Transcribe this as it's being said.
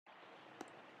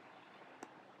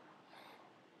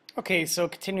Okay, so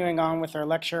continuing on with our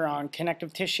lecture on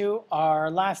connective tissue,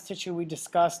 our last tissue we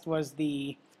discussed was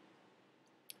the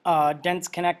dense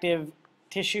connective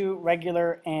tissue,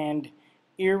 regular and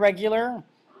irregular.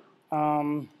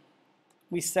 Um,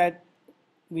 we said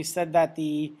that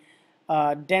the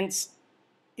dense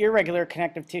irregular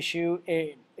connective tissue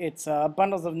it's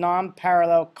bundles of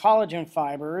non-parallel collagen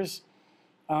fibers.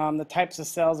 The types of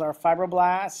cells are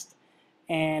fibroblasts,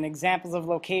 and examples of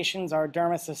locations are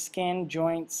dermis of skin,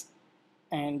 joints,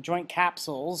 and joint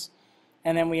capsules.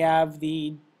 And then we have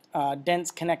the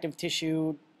dense connective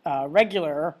tissue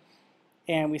regular,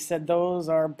 and we said those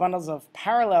are bundles of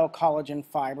parallel collagen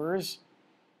fibers.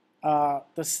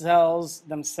 The cells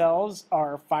themselves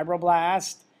are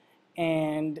fibroblasts,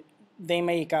 and they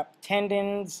make up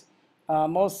tendons,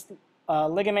 most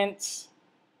ligaments,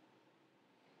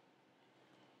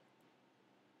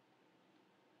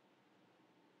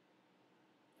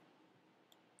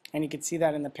 and you can see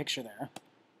that in the picture there.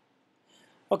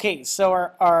 Okay, so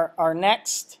our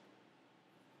next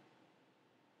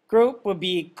group would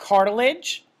be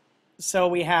cartilage. So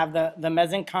we have the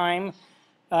mesenchyme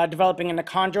developing in the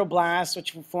chondroblast,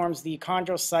 which forms the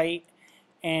chondrocyte,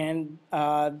 and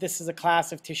this is a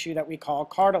class of tissue that we call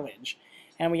cartilage.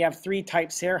 And we have three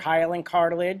types here: hyaline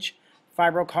cartilage,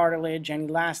 fibrocartilage, and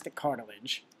elastic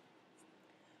cartilage.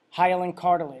 Hyaline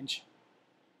cartilage.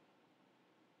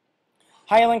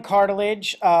 Hyaline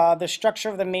cartilage, the structure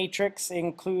of the matrix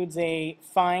includes a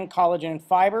fine collagen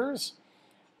fibers.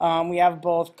 We have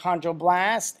both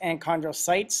chondroblasts and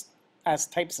chondrocytes as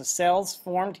types of cells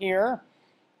formed here.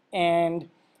 And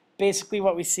basically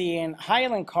what we see in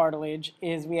hyaline cartilage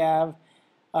is we have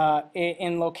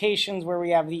in locations where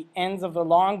we have the ends of the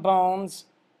long bones,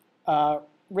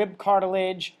 rib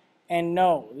cartilage, and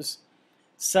nose.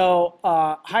 So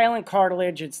hyaline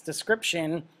cartilage, its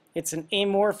description, it's an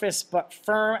amorphous but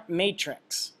firm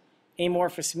matrix.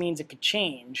 Amorphous means it could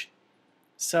change.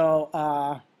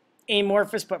 So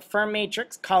amorphous but firm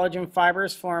matrix, collagen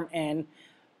fibers form an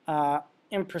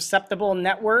imperceptible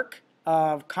network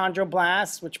of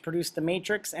chondroblasts which produce the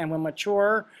matrix, and when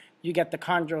mature you get the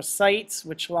chondrocytes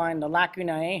which line the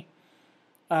lacunae.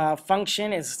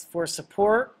 Function is for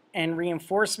support and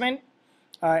reinforcement.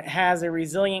 It has a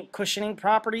resilient cushioning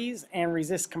properties and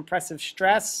resists compressive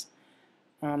stress.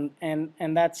 And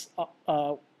that's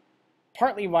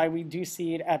partly why we do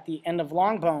see it at the end of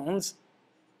long bones.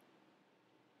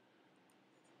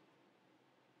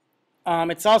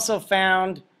 It's also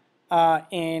found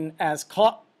as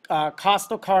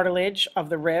costal cartilage of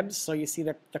the ribs. So you see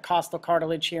the costal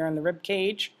cartilage here in the rib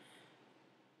cage,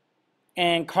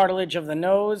 and cartilage of the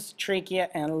nose, trachea,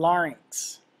 and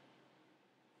larynx.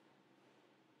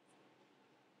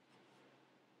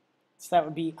 So that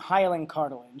would be hyaline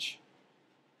cartilage.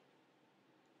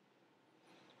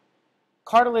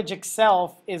 Cartilage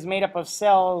itself is made up of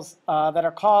cells that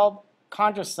are called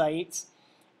chondrocytes,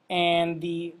 and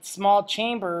the small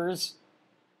chambers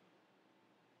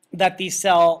that these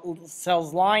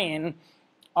cells lie in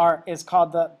is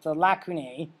called the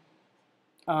lacunae.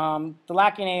 The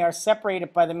lacunae are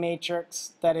separated by the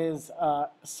matrix that is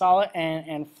solid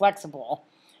and flexible.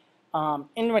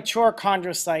 Immature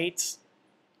chondrocytes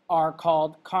are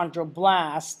called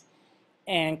chondroblasts,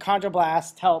 and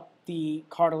chondroblasts help the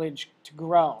cartilage to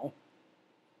grow.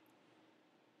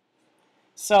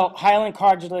 So hyaline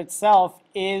cartilage itself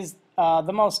is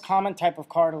the most common type of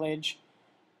cartilage.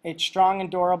 It's strong and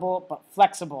durable but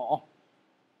flexible.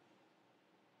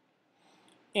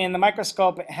 In the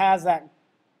microscope it has that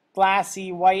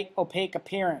glassy white opaque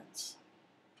appearance.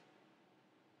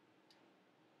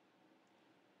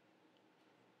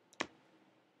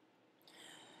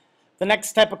 The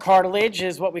next type of cartilage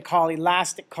is what we call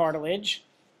elastic cartilage.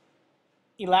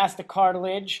 Elastic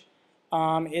cartilage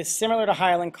is similar to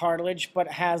hyaline cartilage, but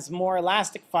has more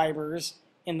elastic fibers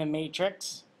in the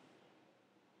matrix.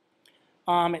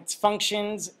 Its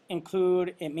functions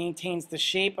include it maintains the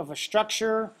shape of a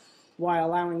structure while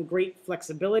allowing great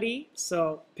flexibility.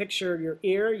 So picture your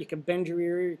ear, you can bend your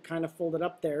ear, you kind of fold it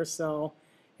up there, so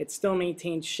it still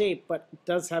maintains shape, but it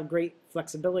does have great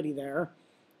flexibility there.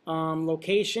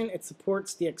 Location, it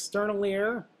supports the external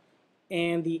ear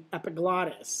and the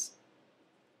epiglottis.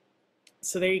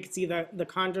 So there you can see the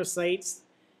chondrocytes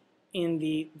in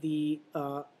the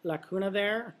lacuna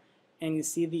there, and you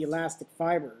see the elastic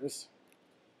fibers.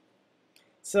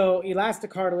 So elastic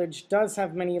cartilage does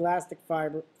have many elastic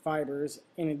fibers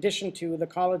in addition to the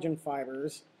collagen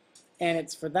fibers, and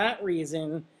it's for that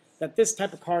reason that this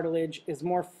type of cartilage is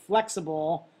more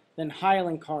flexible than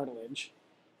hyaline cartilage.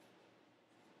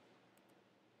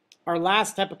 Our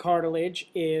last type of cartilage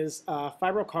is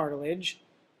fibrocartilage,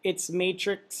 its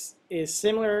matrix is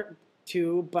similar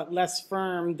to but less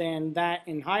firm than that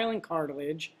in hyaline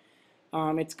cartilage.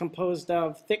 It's composed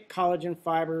of thick collagen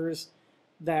fibers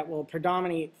that will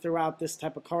predominate throughout this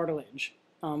type of cartilage.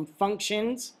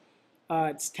 Functions,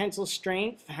 its tensile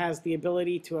strength has the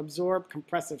ability to absorb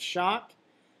compressive shock.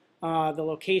 The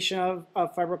location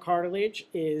of fibrocartilage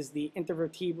is the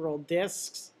intervertebral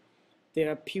discs,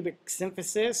 the pubic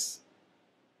symphysis,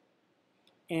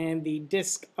 and the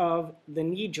disc of the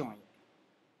knee joint.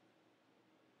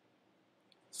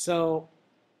 So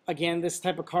again, this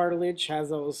type of cartilage has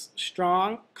those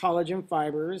strong collagen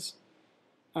fibers.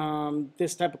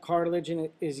 This type of cartilage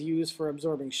is used for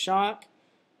absorbing shock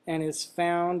and is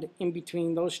found in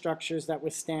between those structures that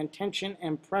withstand tension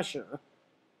and pressure.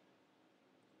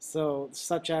 So,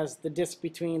 such as the disc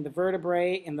between the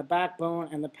vertebrae and the backbone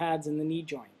and the pads in the knee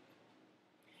joint.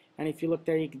 And if you look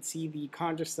there, you can see the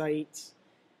chondrocytes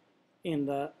in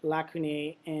the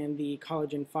lacunae and the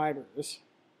collagen fibers.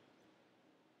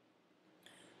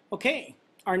 Okay,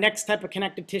 our next type of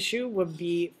connective tissue would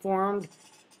be formed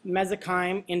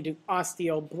mesenchyme into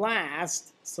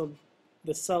osteoblast. So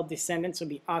the cell descendants would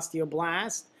be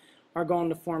osteoblast, are going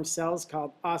to form cells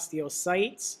called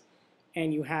osteocytes.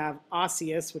 And you have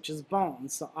osseous, which is bone.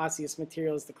 So osseous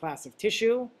material is the class of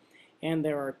tissue. And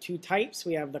there are two types.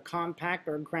 We have the compact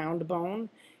or ground bone,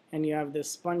 and you have the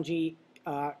spongy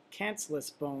cancellous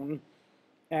bone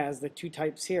as the two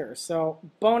types here. So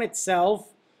bone itself,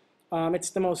 it's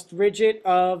the most rigid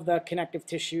of the connective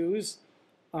tissues.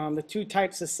 The two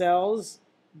types of cells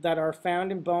that are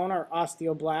found in bone are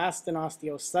osteoblasts and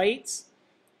osteocytes,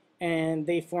 and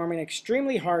they form an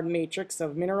extremely hard matrix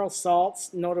of mineral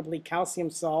salts, notably calcium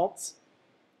salts,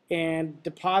 and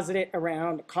deposit it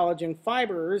around collagen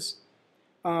fibers.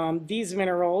 These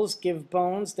minerals give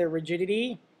bones their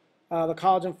rigidity. The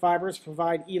collagen fibers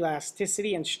provide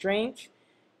elasticity and strength,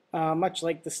 much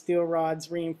like the steel rods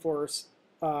reinforce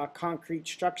concrete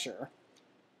structure.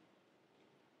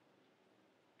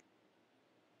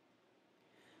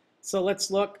 So let's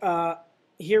look.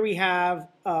 Here we have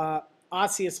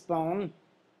osseous bone.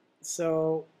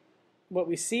 So what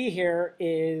we see here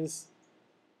is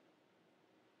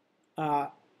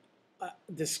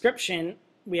description.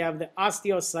 We have the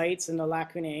osteocytes and the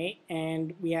lacunae,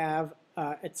 and we have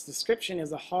its description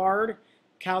is a hard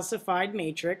calcified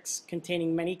matrix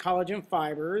containing many collagen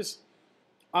fibers.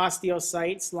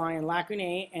 Osteocytes lie in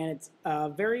lacunae, and it's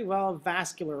very well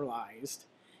vascularized.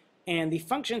 And the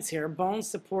functions here, bone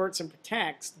supports and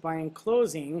protects by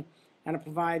enclosing, and it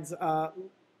provides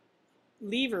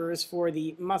levers for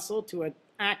the muscle to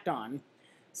act on.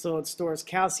 So it stores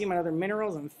calcium and other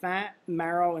minerals and fat.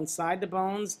 Marrow inside the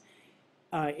bones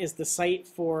is the site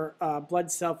for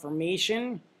blood cell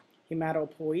formation,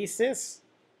 hematopoiesis.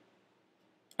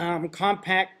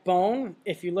 Compact bone,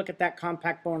 if you look at that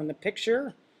compact bone in the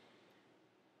picture,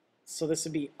 so this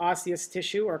would be osseous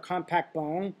tissue or compact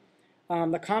bone.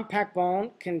 The compact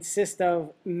bone consists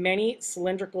of many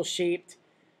cylindrical shaped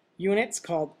units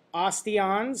called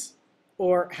osteons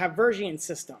or Haversian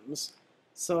systems.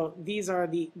 So these are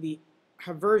the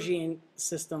Haversian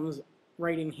systems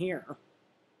right in here.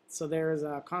 So there's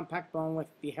a compact bone with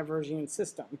the Haversian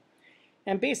system.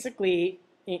 And basically,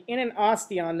 in an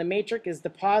osteon, the matrix is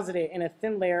deposited in a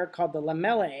thin layer called the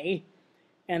lamellae,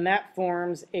 and that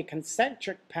forms a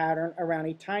concentric pattern around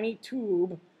a tiny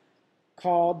tube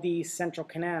called the central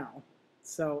canal.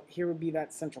 So here would be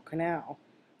that central canal.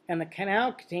 And the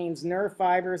canal contains nerve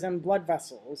fibers and blood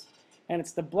vessels. And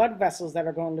it's the blood vessels that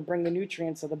are going to bring the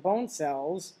nutrients of the bone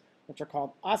cells, which are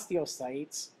called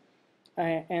osteocytes,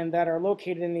 and that are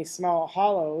located in these small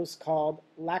hollows called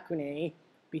lacunae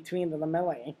between the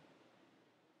lamellae.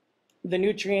 The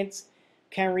nutrients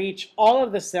can reach all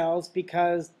of the cells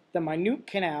because the minute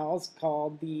canals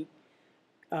called the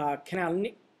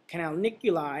canaliculi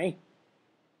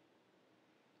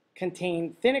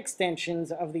contain thin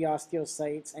extensions of the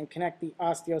osteocytes and connect the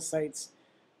osteocytes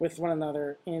with one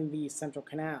another in the central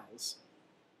canals.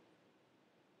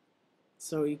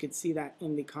 So you could see that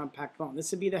in the compact bone.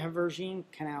 This would be the Haversian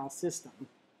canal system.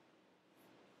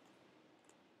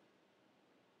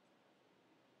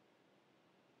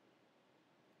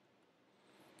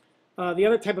 The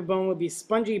other type of bone would be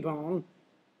spongy bone.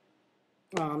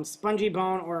 Spongy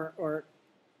bone, or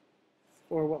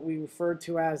what we refer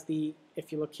to as the,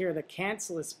 if you look here, the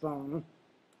cancellous bone.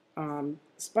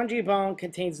 Spongy bone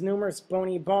contains numerous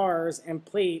bony bars and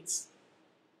plates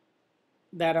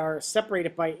that are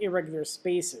separated by irregular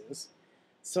spaces.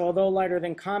 So although lighter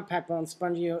than compact bone,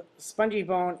 spongy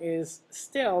bone is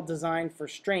still designed for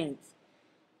strength.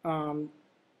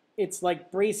 It's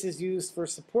like braces used for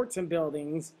supports in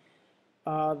buildings,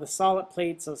 The solid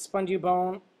plates of spongy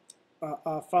bone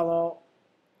follow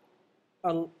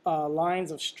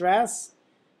lines of stress.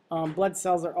 Blood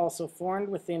cells are also formed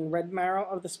within red marrow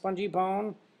of the spongy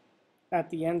bone at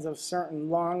the ends of certain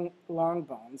long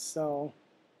bones. So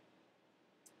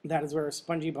that is where a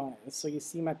spongy bone is. So you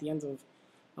see them at the ends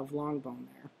of long bone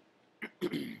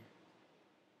there.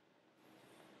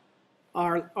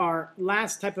 Our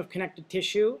last type of connective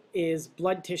tissue is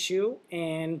blood tissue,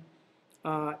 and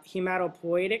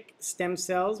hematopoietic stem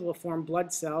cells will form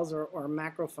blood cells or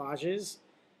macrophages,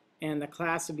 and the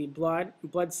class would be blood.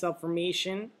 Blood cell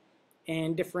formation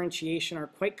and differentiation are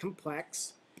quite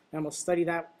complex, and we'll study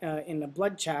that in the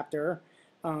blood chapter.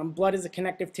 Blood is a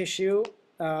connective tissue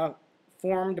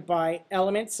formed by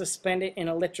elements suspended in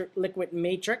a liquid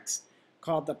matrix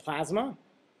called the plasma.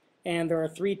 And there are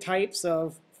three types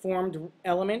of formed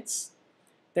elements.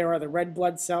 There are the red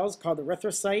blood cells called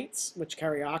erythrocytes, which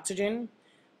carry oxygen.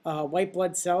 White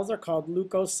blood cells are called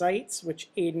leukocytes, which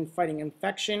aid in fighting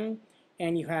infection.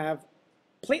 And you have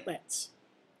platelets.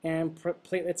 And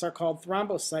platelets are called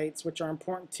thrombocytes, which are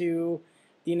important to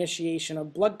the initiation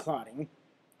of blood clotting.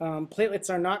 Platelets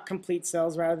are not complete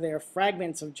cells, rather they are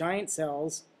fragments of giant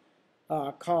cells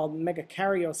called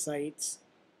megakaryocytes,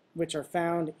 which are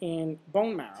found in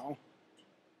bone marrow.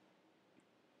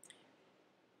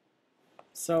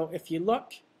 So if you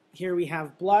look, here we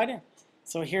have blood.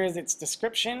 So here's its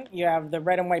description. You have the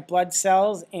red and white blood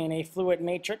cells in a fluid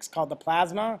matrix called the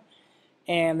plasma,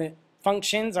 and the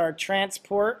functions are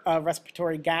transport of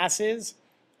respiratory gases,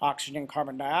 oxygen,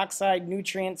 carbon dioxide,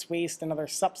 nutrients, waste, and other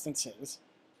substances.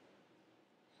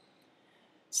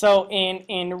 So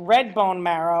in red bone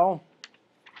marrow,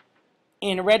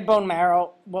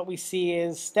 what we see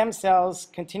is stem cells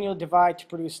continually divide to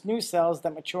produce new cells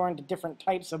that mature into different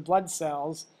types of blood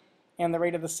cells, and the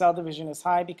rate of the cell division is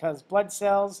high because blood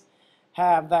cells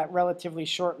have that relatively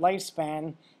short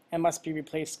lifespan and must be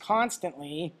replaced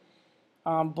constantly.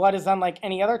 Blood is unlike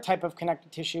any other type of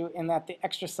connective tissue in that the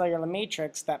extracellular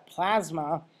matrix, that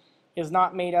plasma, is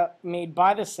not made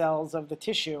by the cells of the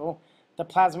tissue. The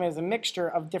plasma is a mixture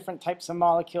of different types of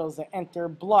molecules that enter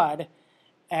blood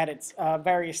at its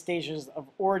various stages of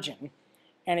origin.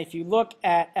 And if you look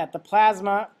at the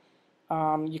plasma,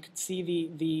 you can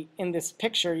see in this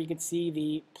picture, you can see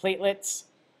the platelets.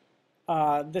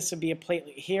 This would be a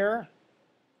platelet here,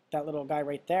 that little guy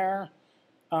right there.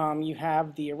 You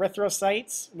have the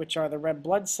erythrocytes, which are the red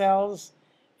blood cells,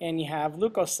 and you have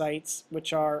leukocytes,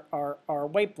 which are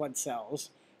white blood cells.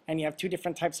 And you have two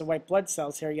different types of white blood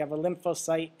cells here. You have a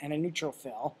lymphocyte and a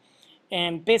neutrophil.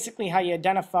 And basically how you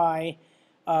identify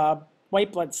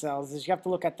white blood cells is you have to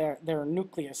look at their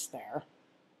nucleus there.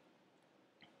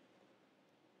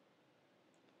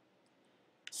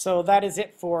 So that is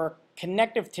it for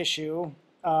connective tissue.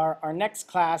 Our next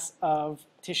class of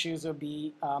tissues will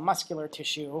be muscular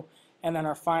tissue, and then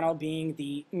our final being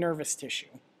the nervous tissue.